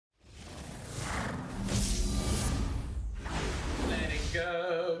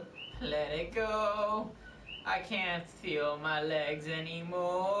they go. I can't feel my legs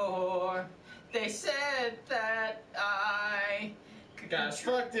anymore. They said that I got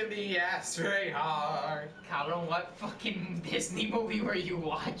fucked in the ass very hard. Cabrón, what fucking Disney movie were you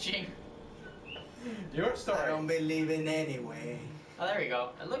watching? Your story. I don't believe in anyway. Oh, there we go.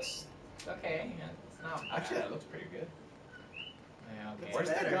 It looks okay. Yeah, it's not bad. Actually, that looks pretty good. Yeah, okay. Where's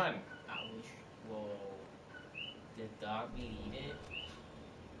the gun? Ouch. Whoa. Did dog meat eat it?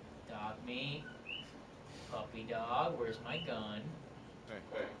 Dog meat. Puppy dog, where's my gun?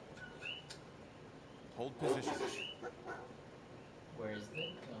 Hey. Hold position. Where's the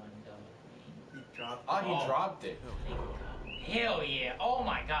gun, dog meat? He dropped Oh, he dropped it. Hell yeah. Oh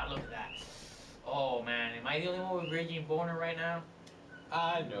my god, look at that. Oh man, am I the only one with raging boner right now?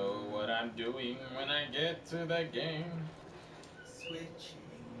 I know what I'm doing when I get to the game. switching.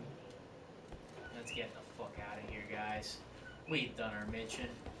 Let's get the fuck out of here, guys. We've done our mission.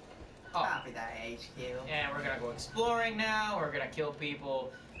 Oh, Copy that, HQ. and we're gonna go exploring now. We're gonna kill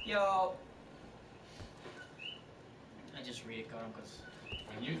people. Yo. I just read it, because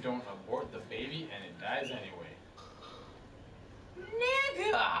When you don't abort the baby and it dies anyway.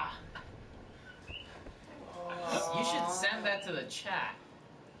 nigga! You should send that to the chat.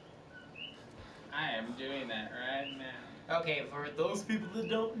 I am doing that right now. Okay, for those people that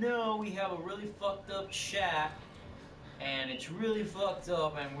don't know, we have a really fucked up chat. And it's really fucked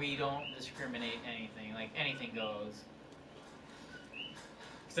up, and we don't discriminate anything. Like, anything goes.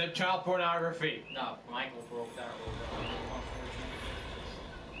 Except child pornography. No, Michael broke that rule, unfortunately.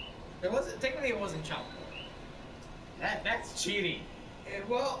 It wasn't, technically it wasn't child porn. That's cheating. It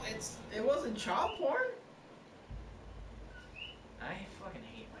wasn't child porn? I fucking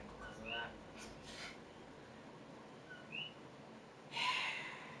hate Michael because of that.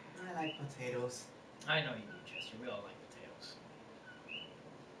 I like potatoes. I know you do, Chester. We all like potatoes.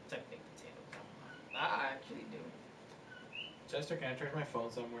 Except baked potatoes. I actually do. Chester, can I charge my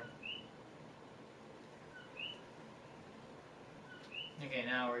phone somewhere? Okay,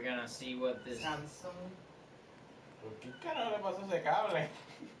 now we're gonna see what this... Samsung. ¿Qué carajo le pasó a ese cable?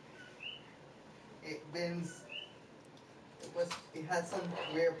 It had some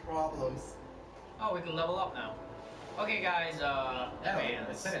weird problems. Oh, we can level up now. Okay, guys, I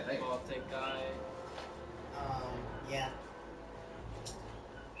said it late. Baltic guy. Yeah.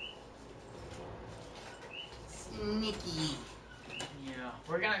 Sneaky. Yeah,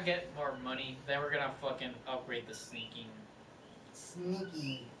 we're gonna get more money, then we're gonna fucking upgrade the sneaking.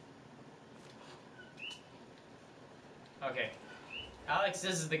 Sneaky. Okay. Alex,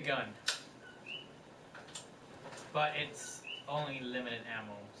 this is the gun. But it's only limited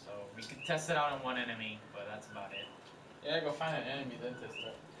ammo, so we could test it out on one enemy, but that's about it. Yeah, go find an enemy, then test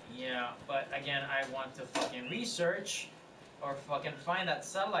it. Yeah, but again, I want to fucking research or fucking find that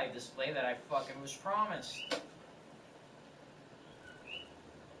satellite display that I fucking was promised.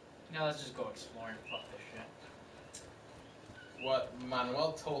 Now let's just go exploring. Fuck this shit. What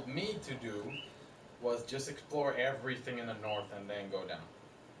Manuel told me to do was just explore everything in the north and then go down.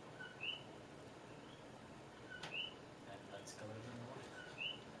 Then let's go to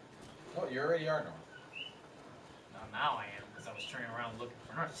the north. Oh, you already are north. Now I am, because I was turning around looking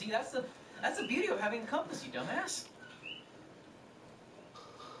for north. See, that's the beauty of having a compass, you dumbass.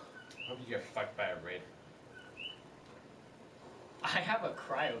 Hope you get fucked by a raider. I have a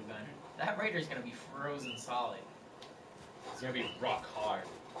cryo gun. That raider's gonna be frozen solid. It's gonna be rock hard.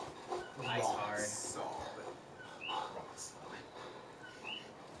 Ice hard. Solid. Rock solid.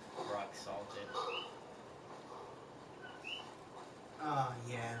 Rock salted.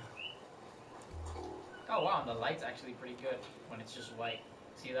 Yeah. Oh wow, the light's actually pretty good when it's just white.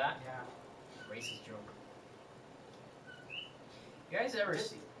 See that? Yeah. Racist joke. You guys ever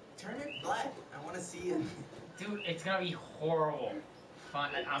see? Turn it black. I want to see it. Dude, it's gonna be horrible. Fine,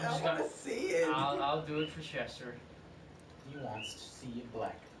 I'm just I want gonna. to see it. I'll do it for Chester. He wants to see it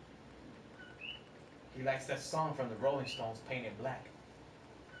black. He likes that song from the Rolling Stones, Painted Black.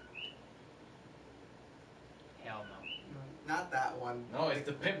 Hell no. Not that one. No, it's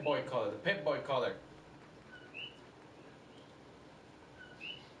the Pip Boy color, the Pip Boy color.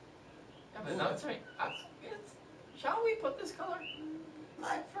 Yeah, but that's right. Shall we put this color?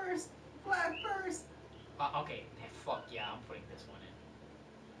 Black first. Black first. Okay, fuck yeah, I'm putting this one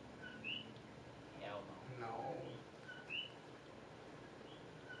in. Hell no. No.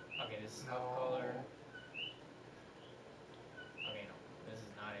 Okay, this is No. what color. Okay, no, this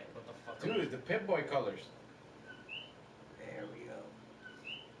is not it. What the fuck? Dude, the Pip Boy colors. There we go.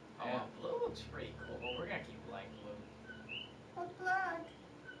 Oh, Yeah. blue looks pretty cool, but we're gonna keep light blue. But Black.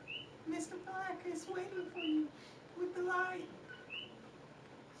 Mr. Black is waiting for you with the light.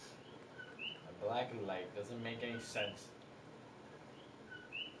 black light. Doesn't make any sense.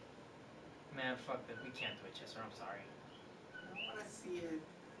 Man, fuck that. We can't do it, Chester. I'm sorry. I don't want to see it.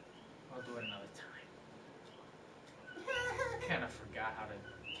 We'll do it another time. Kind of forgot how to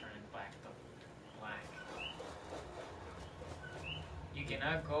turn it back to black. You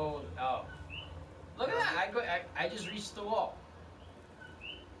cannot go. Oh, look at that! I just reached the wall.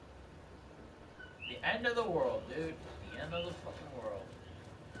 The end of the world, dude. The end of the fucking world.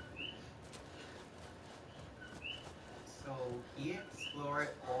 So he explored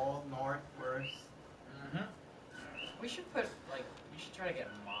all north first. Mm-hmm. We should put like we should try to get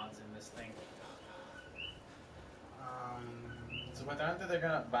mods in this thing. Supuestamente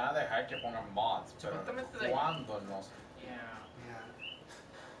van a dejar que pongan mods, pero Supuestamente ¿cuándo? No sé. Yeah.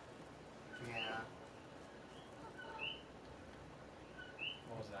 Yeah.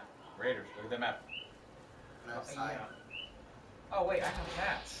 What was that? Raiders, look at the map. Left Oh, side. yeah. Oh wait, I have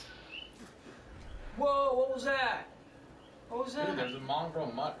cats. Whoa! What was that? What was that? Dude, there's a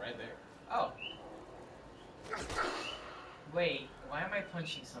mongrel mutt right there. Oh. Wait, why am I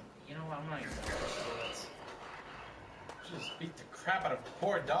punching something? You know what? I'm not even gonna punch bullets. Just beat the crap out of the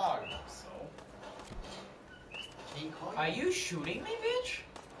poor dog. So. Can you call Are you shooting me, bitch?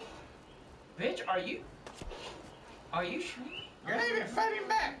 Bitch, are you? Are you shooting me? You're not even fighting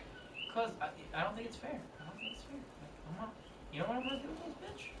back. Cause I don't think it's fair. I don't think it's fair. Like, I'm not. You know what I'm gonna do with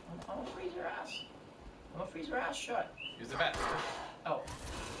this bitch? I'm gonna freeze her ass. I'm gonna freeze her ass shut. Use the bat. Oh.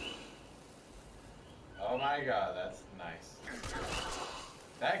 Oh my god, that's nice.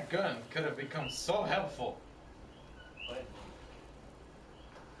 That gun could have become so helpful. What?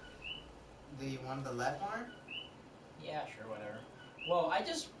 Do you want the left arm? Yeah, sure, whatever. Well,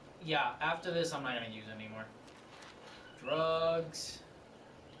 yeah, after this, I'm not gonna use it anymore. Drugs.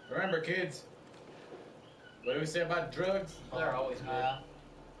 Remember, kids, what do we say about drugs? They're always good.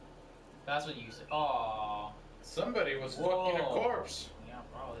 That's what you say. Aww. Somebody was Whoa. fucking a corpse. Yeah,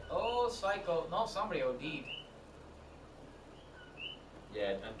 probably. Oh, psycho. No, somebody OD'd.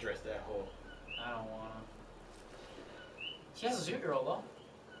 Yeah, undress that hole. I don't wanna. She has a suit girl though.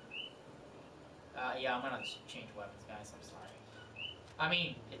 Yeah, I'm gonna change weapons, guys. I'm sorry. I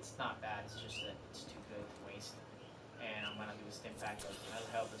mean, it's not bad. It's just that it's too good to waste. And I'm gonna do a stim pack.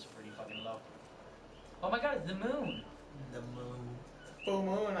 My health is pretty fucking low. Oh my god, it's the moon. The moon. Full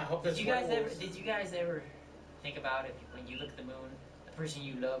moon. I hope Did it's you guys ever? werewolves. Did you guys ever think about it? When you look at the moon, the person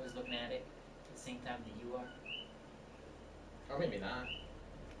you love is looking at it at the same time that you are. Or maybe not.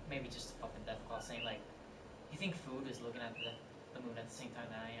 Maybe just a fucking death claw saying like, you think food is looking at the moon at the same time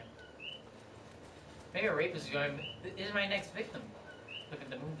that I am? Maybe a rapist is going, this is my next victim. Look at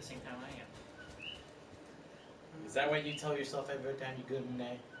the moon at the same time I am. Is that what you tell yourself every time you go to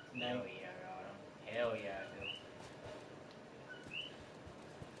night? Hell yeah, Autumn. Hell yeah, I do.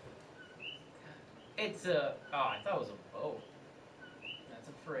 It's a, oh, I thought it was a boat. That's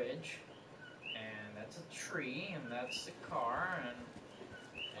a fridge. And that's a tree, and that's a car,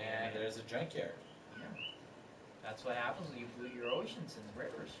 And there's a junkyard. yeah. That's what happens when you pollute your oceans and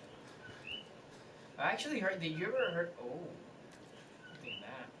rivers. I actually heard, did you ever heard, oh, I'm taking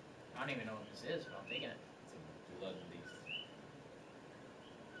that. I don't even know what this is, but I'm taking it. It's a blood beast.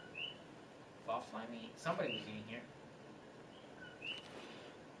 Bawfly meat? Somebody was eating here.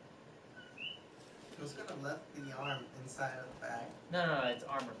 Who's gonna left the arm inside of the bag? No, it's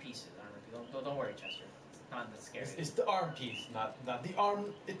armor pieces. Don't worry, Chester. It's not that scary. It's the arm piece, not the arm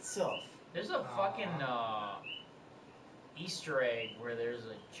itself. There's a fucking Easter egg where there's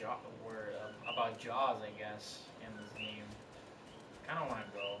a about Jaws, I guess, in this game. Kind of want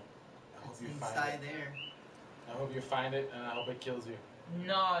to go. I hope It's you find inside it. there. I hope you find it, and I hope it kills you.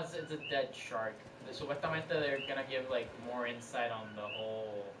 No, it's a dead shark. Supuestamente they're gonna give like more insight on the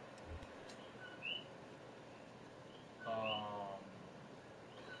whole.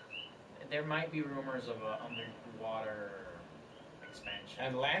 There might be rumors of an underwater expansion.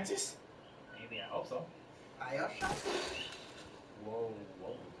 Atlantis? Maybe, I hope so. Bioshock? Whoa,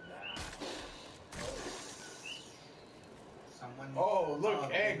 what was that? Someone. Oh, look, Oh,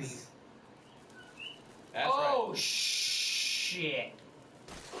 eggs. babies. That's Oh, right. shit.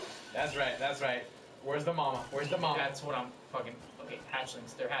 That's right. That's right. Where's the mama? Where's the mama? That's what I'm fucking. Okay,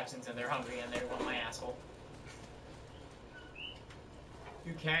 hatchlings. They're hatchlings and they're hungry and they want my asshole.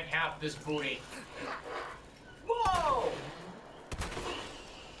 You can't have this booty. Whoa!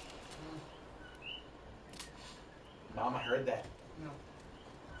 Mama heard that. No.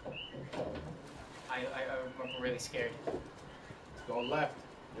 I'm really scared. Go left.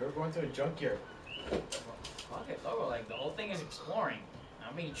 You're going to a junkyard. Fuck it, Logo. Like, the whole thing is exploring.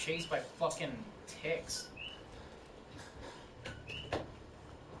 I'm being chased by fucking ticks.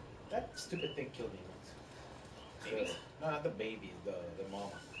 That stupid thing killed me once. Babies? No, not the babies, the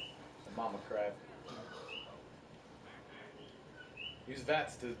mama. The mama crab. Use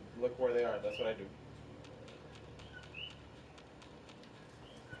VATS to look where they are. That's what I do.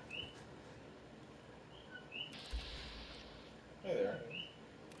 Hey there.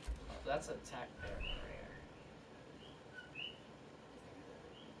 Oh, that's attack there, rare.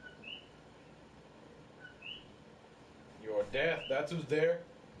 Your death. That's who's there.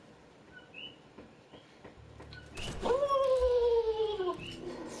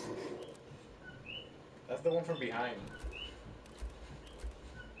 That's the one from behind.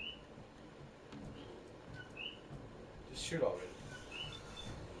 Just shoot already.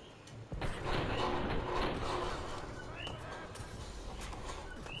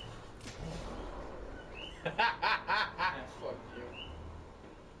 Fuck you.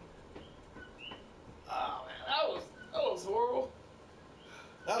 Oh man, that was horrible.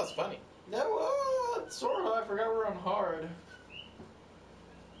 That was funny. That was sort of. I forgot we're on hard.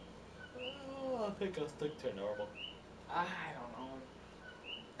 Oh, I think I'll stick to normal. I don't know.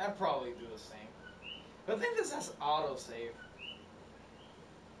 I'd probably do the same. But I think this has autosave.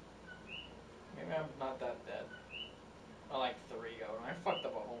 Maybe I'm not that dead. I like 3 out. I fucked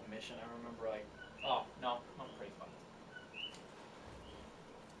up a whole mission. I remember like, oh no, I'm pretty fucked.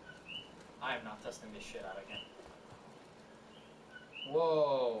 I am not testing this shit out again.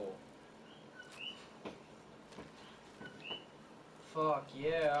 Whoa. Fuck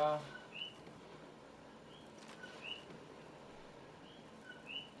yeah.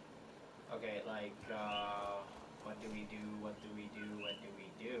 Okay, like, what do we do? What do we do? What do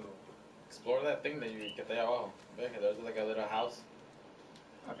we do? Explore that thing that you get there. Oh, there's like a little house.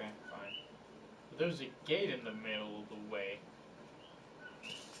 Okay, fine. But there's a gate in the middle of the way.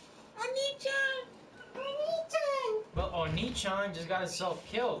 Oniichan! Oniichan! But Oniichan just got himself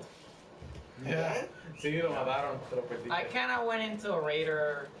killed. Yeah. Sí, lo mataron, te lo perdiste. I kind of went into a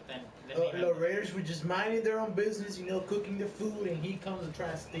raider, then The raiders were just minding their own business, you know, cooking their food, and he comes and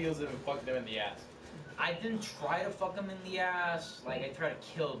tries to steal them and fuck them in the ass. I didn't try to fuck him in the ass, like I tried to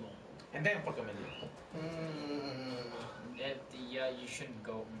kill him. And then fuck him in the ass. Yeah, you shouldn't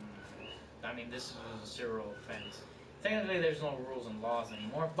go. I mean, this is a serial offense. Technically, there's no rules and laws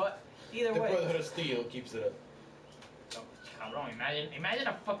anymore, but either The way. Brotherhood of Steel keeps it up. Oh, cabrón, imagine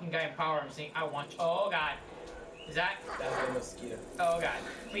a fucking guy in power and saying, I want you. Oh, God. Is that? That's a mosquito. Oh, God.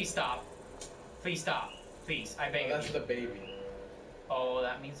 Please stop. Please stop. Please, I beg Oh, of that's you. the baby. Oh,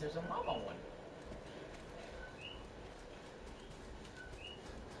 that means there's a mama one.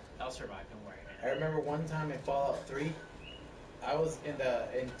 I'll survive, don't worry, I man. remember one time in Fallout 3, I was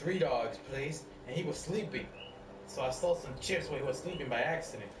in Three Dogs' place, and he was sleeping. So I stole some chips while he was sleeping by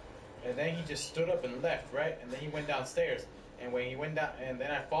accident. And then he just stood up and left, right? And then he went downstairs. And when he went down, and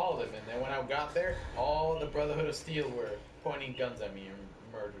then I followed him. And then when I got there, all the Brotherhood of Steel were pointing guns at me and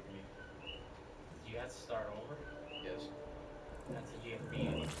murdered me. You have to start over? Yes. That's a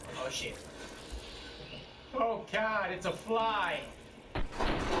GFB. Oh, shit. Oh, God, it's a fly.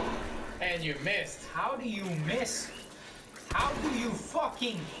 And you missed. How do you miss? How do you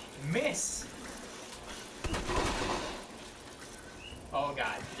fucking miss? Oh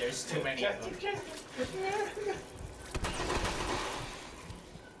god, there's too many of them.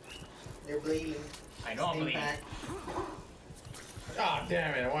 They're bleeding. I know I'm Stay bleeding. back. Oh,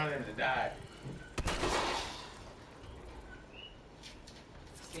 damn it. I wanted him to die.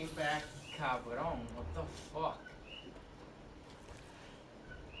 Stay back. Cabron, what the fuck?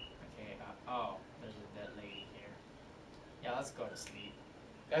 Okay, oh, there's a dead lady here. Yeah, let's go to sleep.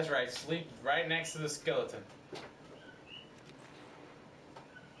 That's right. Sleep right next to the skeleton.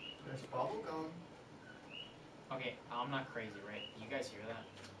 There's bubble gum. Okay, I'm not crazy, right? You guys hear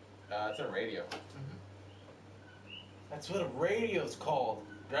that? It's a radio. Mm-hmm. That's what a radio's called.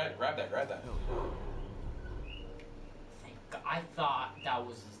 Grab that. Thank God. I thought that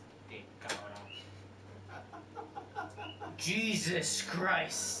was his dick, Cabron. Jesus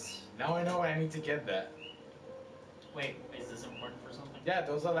Christ! Now I know I need to get that. Wait, is this important for something? Yeah,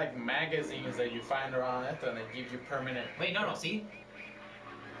 those are like magazines that you find around it and they give you permanent. Wait, no, see?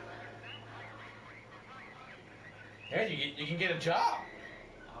 Yeah, you can get a job.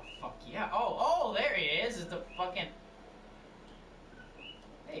 Oh, fuck yeah. Oh, there he is. It's the fucking...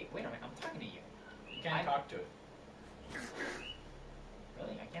 Hey, wait a minute. I'm talking to you. You can't talk to it.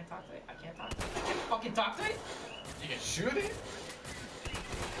 Really? I can't talk to it? I can't talk to it? I can't fucking talk to it? You can shoot it.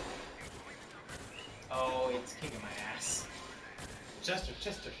 Oh, it's kicking my ass. Chester.